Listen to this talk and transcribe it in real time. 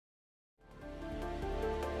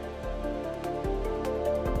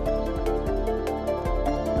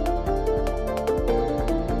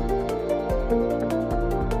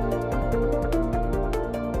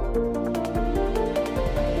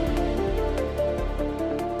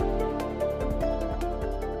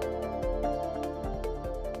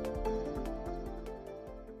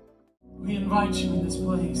invite you in this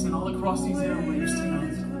place and all across these airwaves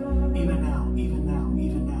tonight. Even now, even now,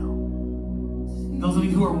 even now. Those of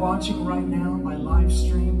you who are watching right now by live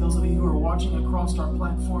stream, those of you who are watching across our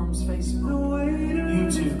platforms, Facebook,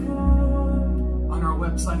 YouTube, on our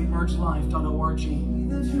website, emergelife.org.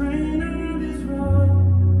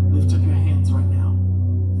 Lift up your hands right now.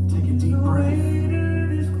 Take a deep breath.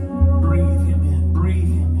 Breathe him in, breathe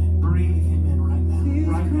him in, breathe him in right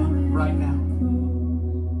now, right now, right now.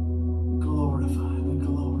 We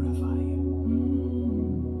glorify you.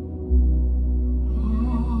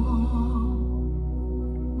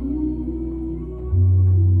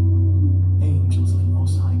 Angels of the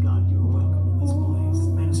Most High God, you are welcome in this place.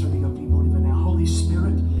 Minister to your people even now. Holy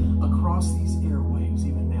Spirit, across these airwaves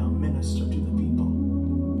even now, minister to the people.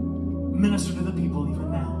 Minister to the people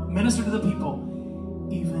even now. Minister to the people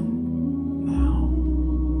even now.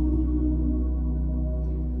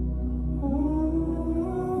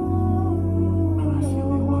 And I feel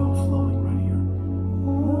the oil flowing right here.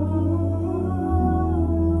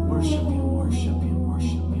 Worship him, worship him,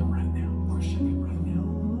 worship him right now. Worship him right now.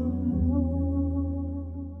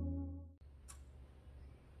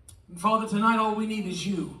 And Father, tonight all we need is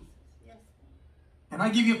you. And I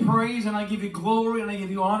give you praise and I give you glory and I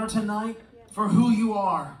give you honor tonight for who you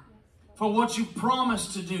are, for what you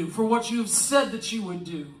promised to do, for what you have said that you would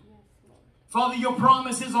do. Father, your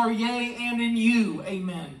promises are yea and in you.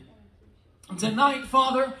 Amen. And tonight,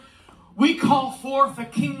 Father, we call forth the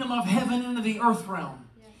kingdom of heaven into the earth realm.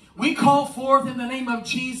 We call forth in the name of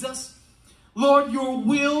Jesus, Lord, your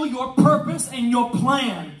will, your purpose, and your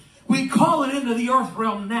plan. We call it into the earth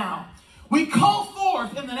realm now. We call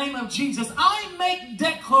forth in the name of Jesus. I make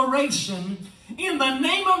declaration in the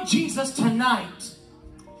name of Jesus tonight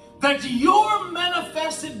that your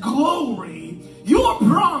manifested glory, your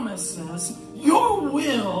promises, your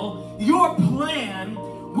will, your plan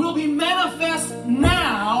will be manifest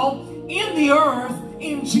now in the earth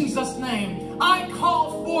in Jesus' name. I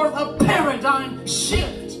call forth a paradigm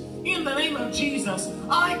shift in the name of Jesus.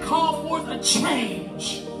 I call forth a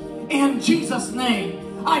change in Jesus' name.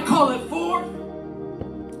 I call it forth,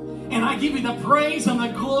 and I give you the praise and the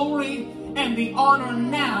glory and the honor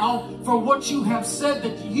now for what you have said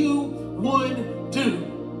that you would do.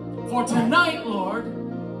 For tonight, Lord,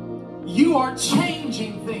 you are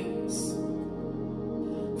changing things.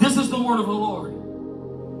 This is the word of the Lord.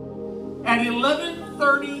 At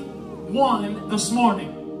 11:31 this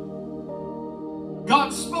morning,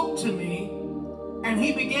 God spoke to me, and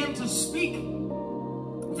he began to speak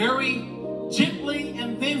very gently,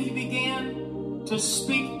 and then he began to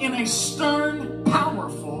speak in a stern,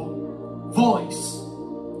 powerful voice.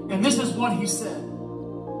 And this is what he said.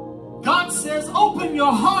 God says, open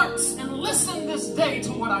your hearts and listen this day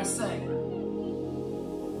to what I say.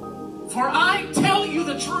 For I tell you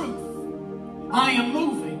the truth. I am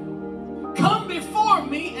moving. Come before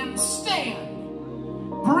me and stand.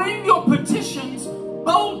 Bring your petitions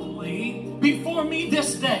boldly before me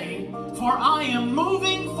this day. For I am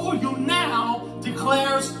moving for you now,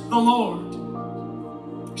 declares the Lord.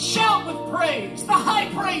 Shout with praise, the high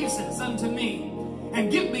praises unto me,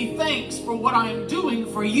 and give me thanks for what I am doing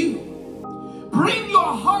for you. Bring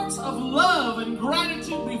your hearts of love and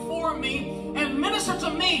gratitude before me, and minister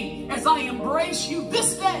to me as I embrace you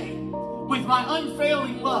this day with my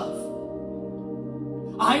unfailing love.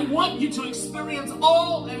 I want you to experience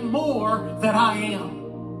all and more that I am.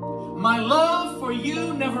 My love for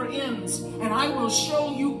you never ends, and I will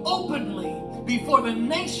show you openly before the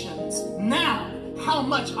nations now how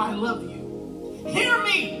much I love you. Hear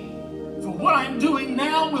me, for what I'm doing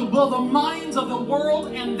now will blow the minds of the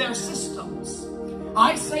world and their systems.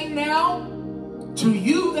 I say now to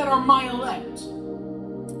you that are my elect,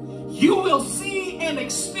 you will see and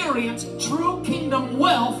experience true kingdom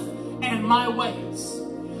wealth and my ways.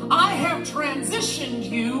 I have transitioned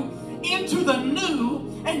you into the new,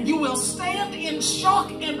 and you will stand in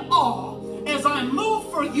shock and awe as I move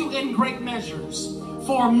for you in great measures.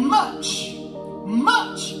 For much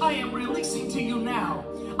I am releasing to you now.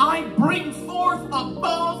 I bring forth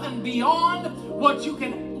above and beyond what you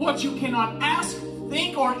cannot ask,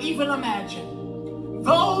 think, or even imagine.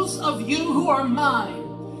 Those of you who are mine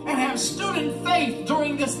and have stood in faith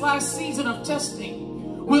during this last season of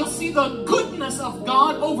testing will see the goodness of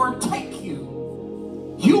God overtake you.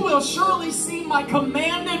 You will surely see my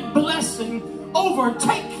commanded blessing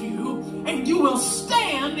overtake you, and you will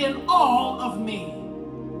stand in awe of me.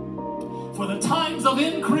 For the times of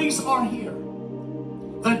increase are here.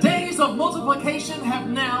 The days of multiplication have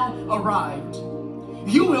now arrived.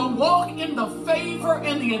 You will walk in the favor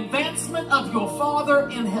and the advancement of your Father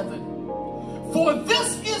in heaven. For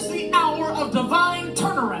this is the hour of divine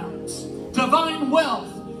turnarounds. divine wealth,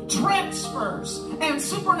 transfers, and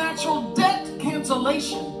supernatural debt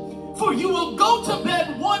cancellation. For you will go to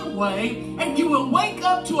bed one way, and you will wake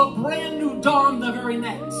up to a brand new dawn the very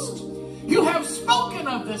next. You have spoken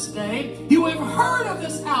of this day, you have heard of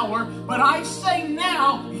this hour, but I say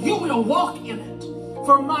now, you will walk in it.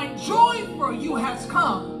 For my joy for you has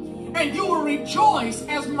come, and you will rejoice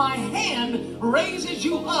as my hand raises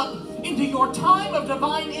you up into your time of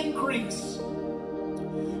divine increase.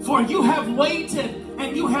 For you have waited,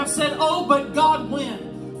 and you have said, oh, but God,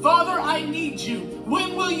 when? Father, I need you.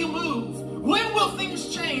 When will you move? When will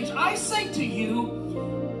things change? I say to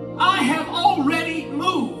you, I have already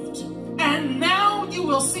moved. And now you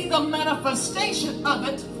will see the manifestation of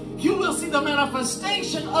it. You will see the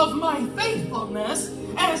manifestation of my faithfulness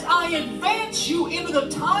as I advance you into the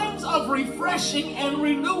times of refreshing and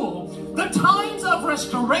renewal, the times of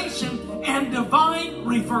restoration and divine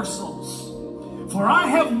reversals. For I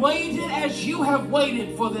have waited as you have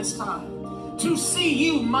waited for this time, to see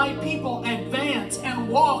you, my people, advance and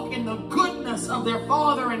walk in the goodness of their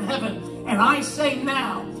Father in heaven. And I say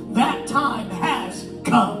now, that time has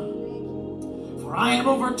come. For I am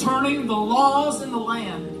overturning the laws in the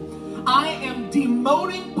land. I am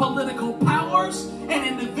demoting political powers and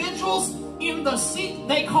individuals in the seat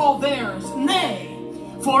they call theirs. Nay,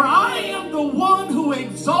 for I am the one who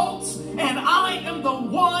exalts, and I am the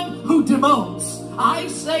one who demotes. I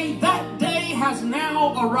say that day has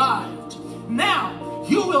now arrived. Now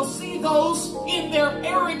you will see those in their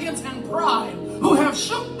arrogance and pride who have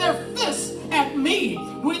shook their fists at me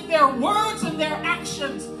with their words and their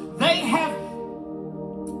actions. They have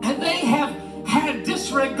had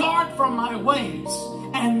disregard for my ways.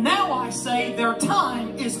 And now I say their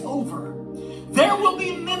time is over. There will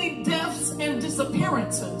be many deaths and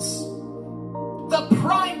disappearances. The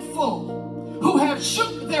prideful who have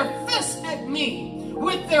shook their fists at me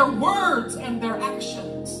with their words and their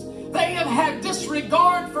actions. They have had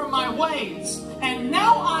disregard for my ways. And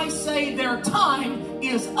now I say their time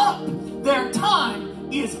is up. Their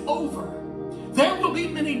time is over. There will be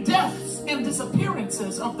many deaths and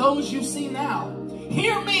disappearances of those you see now.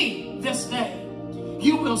 Hear me this day.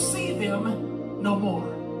 You will see them no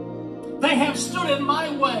more. They have stood in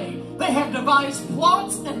my way. They have devised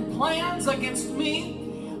plots and plans against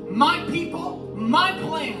me, my people, my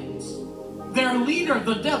plans. Their leader,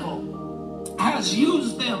 the devil, has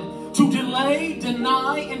used them to delay,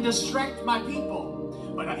 deny, and distract my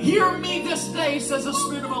people. But hear me this day, says the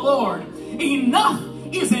Spirit of the Lord. Enough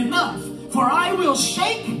is enough. For I will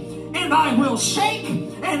shake, and I will shake,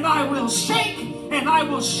 and I will shake, and I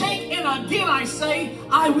will shake. And again I say,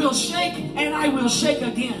 I will shake, and I will shake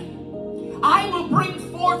again. I will bring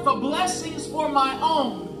forth the blessings for my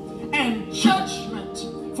own, and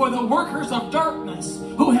judgment for the workers of darkness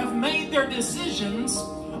who have made their decisions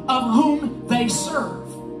of whom they serve.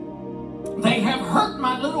 They have hurt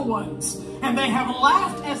my little ones, and they have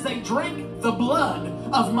laughed as they drank the blood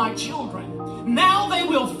of my children. Now they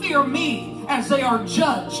will fear me as they are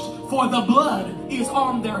judged, for the blood is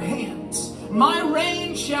on their hands. My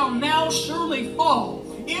rain shall now surely fall.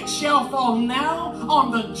 It shall fall now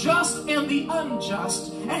on the just and the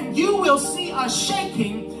unjust, and you will see a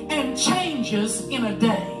shaking and changes in a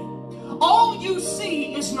day. All you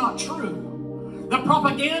see is not true. The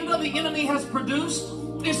propaganda the enemy has produced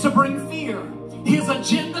is to bring fear. His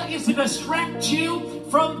agenda is to distract you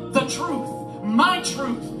from the truth, my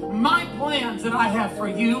plans that I have for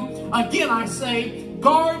you. Again, I say,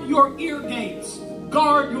 guard your ear gates,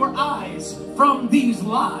 guard your eyes from these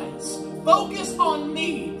lies. Focus on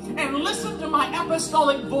me and listen to my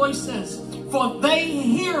apostolic voices, for they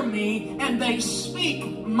hear me and they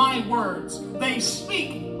speak my words. They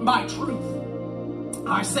speak my truth.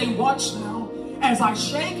 I say, watch now as I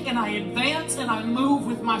shake and I advance and I move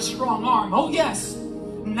with my strong arm. Oh yes,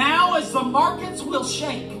 now as the markets will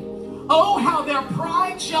shake, oh how their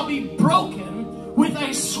pride shall be broken with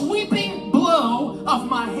a sweeping blow of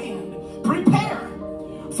my hand. Prepare,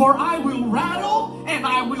 for I will rattle, and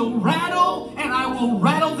I will rattle, and I will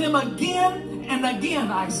rattle them again and again,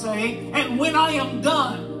 I say. And when I am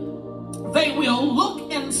done, they will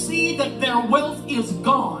look and see that their wealth is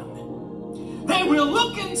gone. They will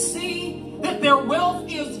look and see that their wealth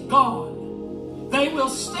is gone. They will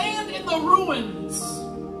stand in the ruins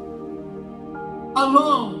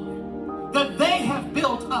alone that they have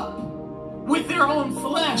built up with their own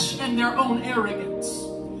flesh and their own arrogance.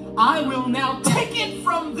 I will now take it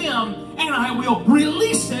from them and I will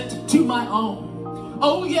release it to my own.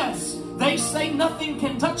 Oh yes, they say nothing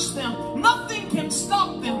can touch them, nothing can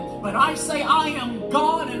stop them, but I say I am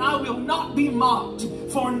God and I will not be mocked.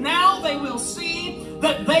 For now they will see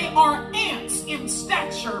that they are ants in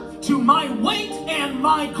stature to my weight and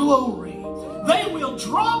my glory. They will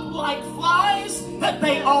drop like flies that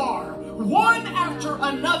they are, one after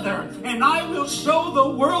another, and I will show the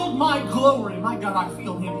world my glory. My God, I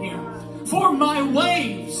feel him here. For my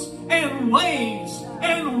waves and waves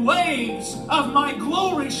and waves of my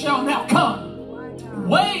glory shall now come.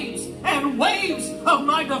 Waves and waves of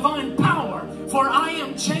my divine power. For I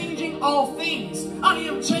am changing all things. I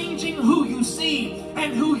am changing who you see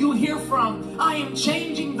and who you hear from. I am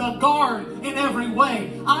changing the guard in every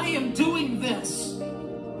way. I am doing this.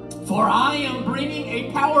 For I am bringing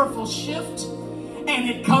a powerful shift, and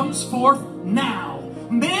it comes forth now.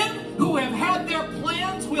 Men who have had their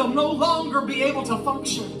plans will no longer be able to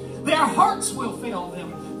function. Their hearts will fail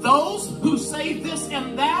them. Those who say this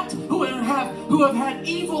and that, who have had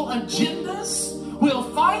evil agendas, will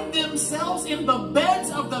find themselves in the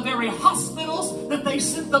beds of the very hospitals that they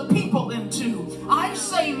sent the people into. I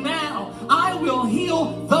say now, I will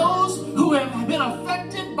heal those who have been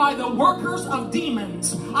affected by the workers of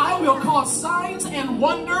demons. I will cause signs and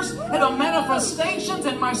wonders and the manifestations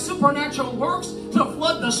and my supernatural works to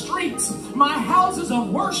flood the streets, my houses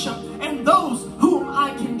of worship, and those whom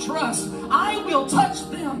I can trust. I will touch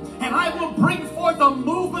them, and I will bring forth a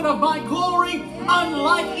movement of my glory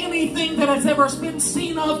unlike anything that has ever been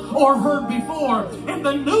seen of or heard before. And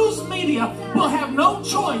the news media will have no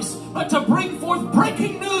choice but to bring forth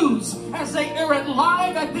breaking news as they air it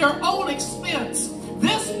live at their own expense.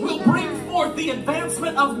 This will bring forth the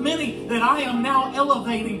advancement of many that I am now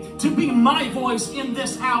elevating to be my voice in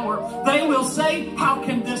this hour. They will say, how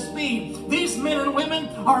can this be? These men and women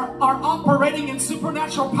are operating in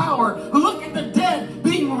supernatural power. Look at the dead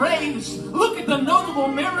being raised. Look at the notable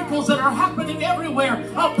miracles that are happening everywhere,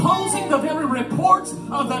 opposing the very reports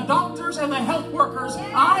of the doctors and the health workers.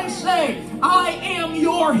 I say, I am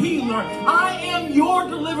your healer. I am your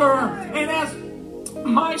deliverer. And as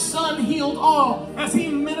my son healed all as he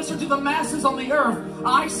ministered to the masses on the earth,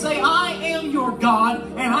 I say, I am your God,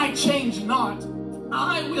 and I change not.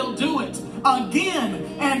 I will do it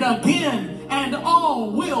again and again, and all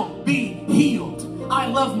will be healed. I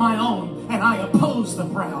love my own, and I oppose the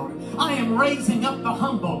proud. I am raising up the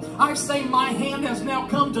humble. I say, my hand has now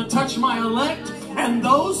come to touch my elect, and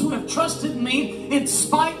those who have trusted me in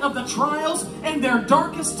spite of the trials and their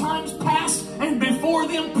darkest times past and before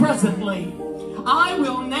them presently. I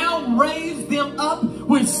will now raise them up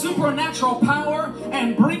with supernatural power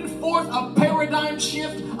and bring forth a paradigm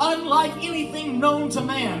shift unlike anything known to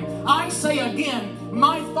man. I say again,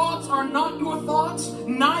 my thoughts are not your thoughts,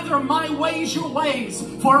 neither my ways your ways.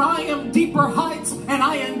 For I am deeper heights and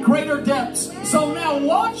I am greater depths. So now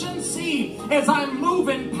watch and see as I move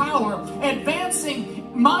in power,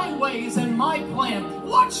 advancing my ways and my plan.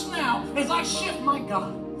 Watch now as I shift, my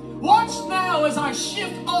God. Watch now as I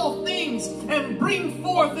shift all things and bring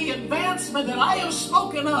forth the advancement that I have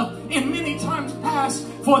spoken of in many times past,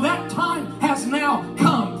 for that time has now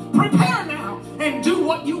come. Prepare now and do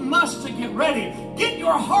what you must to get ready. Get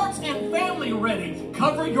your hearts and family ready.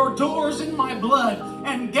 Cover your doors in my blood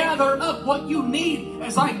and gather up what you need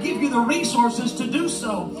as I give you the resources to do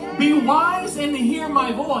so. Be wise and hear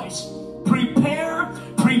my voice. Prepare,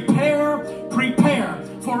 prepare, prepare.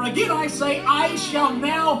 For again I say, I shall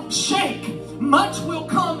now shake. Much will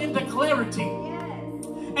come into clarity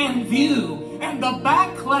and view. And the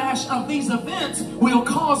backlash of these events will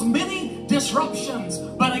cause many disruptions.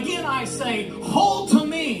 But again I say, hold to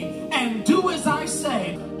me and do as I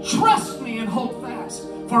say. Trust me and hold fast.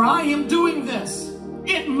 For I am doing this.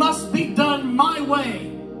 It must be done my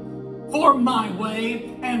way. For my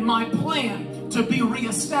way and my plan to be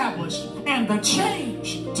reestablished and the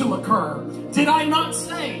change to occur. Did I not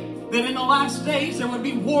say that in the last days there would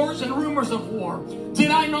be wars and rumors of war?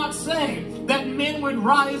 Did I not say that men would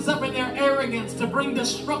rise up in their arrogance to bring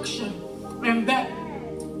destruction, and that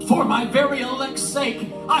for my very elect's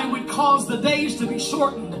sake I would cause the days to be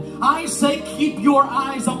shortened? I say, keep your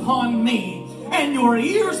eyes upon me and your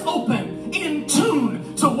ears open, in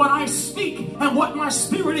tune to what I speak and what my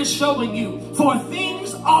spirit is showing you. For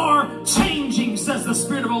things are changing, says the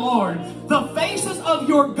Spirit of the Lord. The faces of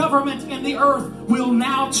your government in the earth will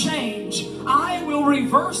now change. I will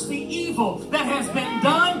reverse the evil that has been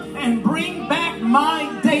done and bring back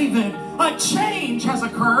my David. A change has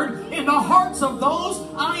occurred in the hearts of those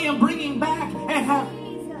I am bringing back and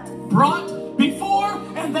have brought before,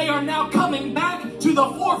 and they are now coming back to the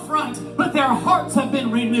forefront, but their hearts have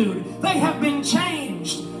been renewed. They have been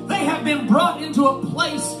changed. They have been brought into a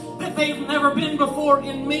place that they've never been before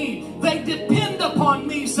in me. They depend upon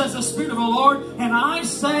me, says the Spirit of the Lord, and I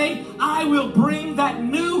say I will bring that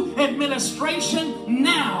new administration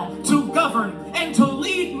now to govern and to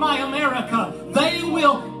my America. They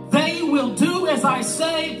will do as I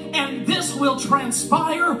say, and this will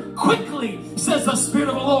transpire quickly, says the Spirit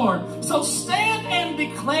of the Lord. So stand and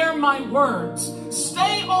declare my words.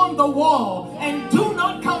 Stay on the wall and do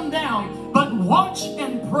not come down, but watch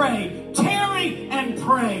and pray. Tarry and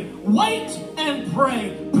pray. Wait and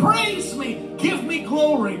pray. Praise me. Give me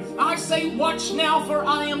glory. I say, watch now, for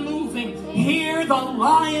I am moving. Hear the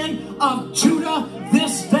Lion of Judah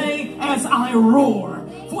this day as I roar.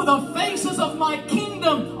 For the faces of my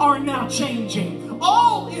kingdom are now changing.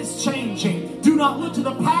 All is changing. Do not look to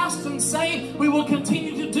the past and say, we will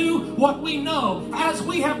continue to do what we know as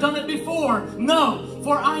we have done it before. No,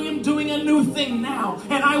 for I am doing a new thing now,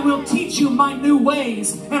 and I will teach you my new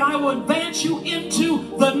ways, and I will advance you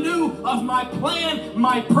into the new of my plan,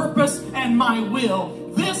 my purpose, and my will.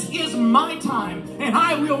 This is my time, and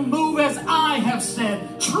I will move as I have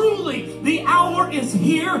said. Truly, the hour is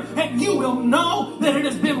here, and you will know that it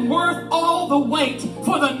has been worth all the wait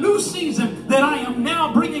for the new season that I am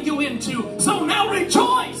now bringing you into. So now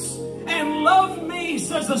rejoice and love me,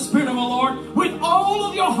 says the Spirit of the Lord, with all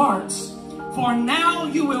of your hearts. For now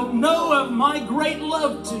you will know of my great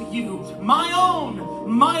love to you, my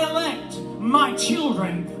own, my elect, my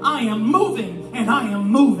children. I am moving, and I am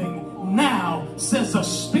moving now, says the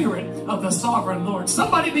Spirit of the Sovereign Lord.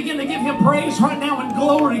 Somebody begin to give him praise right now and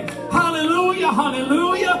glory. Hallelujah,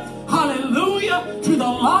 hallelujah, hallelujah to the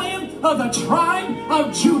Lion of the tribe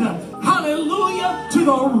of Judah. Hallelujah to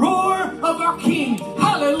the roar of our King.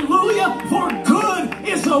 Hallelujah, for good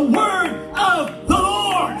is the word of the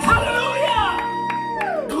Lord.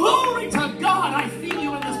 Hallelujah. Glory to God. I feel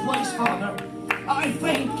you in this place, Father. I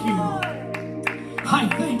thank you. I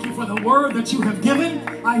thank you for the word that you have given.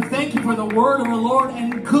 I thank you for the word of the Lord,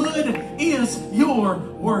 and good is your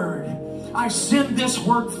word. I send this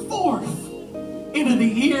word forth into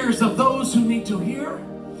the ears of those who need to hear.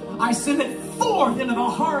 I send it forth into the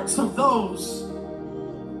hearts of those.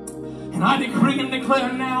 And I decree and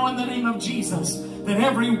declare now in the name of Jesus that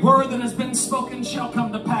every word that has been spoken shall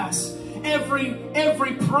come to pass.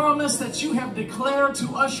 Every promise that you have declared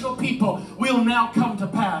to us, your people, will now come to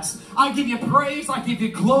pass. I give you praise, I give you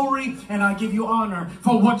glory, and I give you honor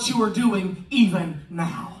for what you are doing even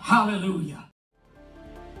now. Hallelujah.